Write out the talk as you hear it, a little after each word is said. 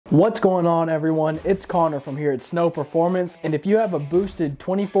What's going on, everyone? It's Connor from here at Snow Performance, and if you have a boosted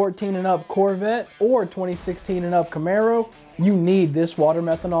 2014 and up Corvette or 2016 and up Camaro, you need this water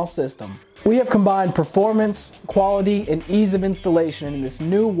methanol system. We have combined performance, quality, and ease of installation in this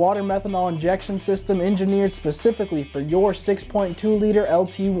new water methanol injection system engineered specifically for your 6.2 liter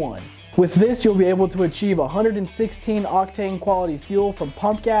LT1. With this, you'll be able to achieve 116 octane quality fuel from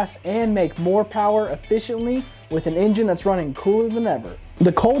pump gas and make more power efficiently with an engine that's running cooler than ever.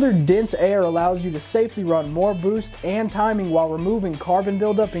 The colder, dense air allows you to safely run more boost and timing while removing carbon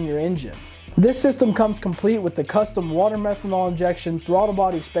buildup in your engine. This system comes complete with the custom water methanol injection throttle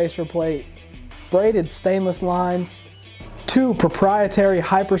body spacer plate, braided stainless lines, 2 proprietary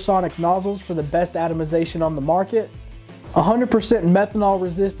hypersonic nozzles for the best atomization on the market, 100% methanol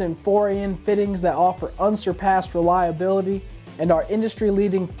resistant 4AN fittings that offer unsurpassed reliability, and our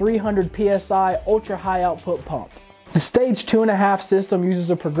industry-leading 300 PSI ultra high output pump. The Stage 2.5 system uses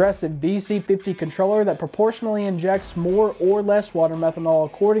a progressive VC50 controller that proportionally injects more or less water methanol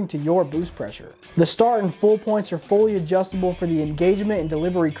according to your boost pressure. The start and full points are fully adjustable for the engagement and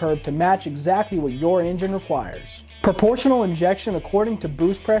delivery curve to match exactly what your engine requires. Proportional injection according to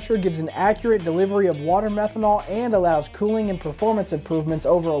boost pressure gives an accurate delivery of water methanol and allows cooling and performance improvements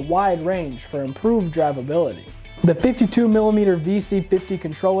over a wide range for improved drivability. The 52mm VC50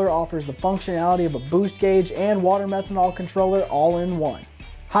 controller offers the functionality of a boost gauge and water methanol controller all in one,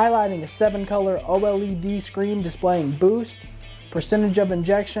 highlighting a 7-color OLED screen displaying boost, percentage of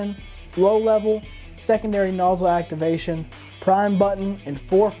injection, low level, secondary nozzle activation, prime button, and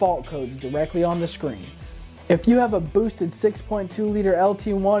 4 fault codes directly on the screen. If you have a boosted 6.2 liter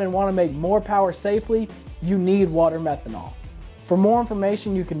LT1 and want to make more power safely, you need water methanol. For more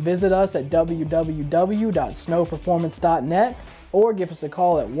information, you can visit us at www.snowperformance.net or give us a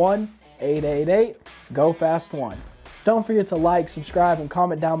call at 1-888-GO-FAST-1. Don't forget to like, subscribe, and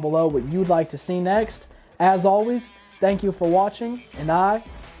comment down below what you'd like to see next. As always, thank you for watching, and I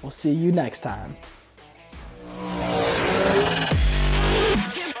will see you next time.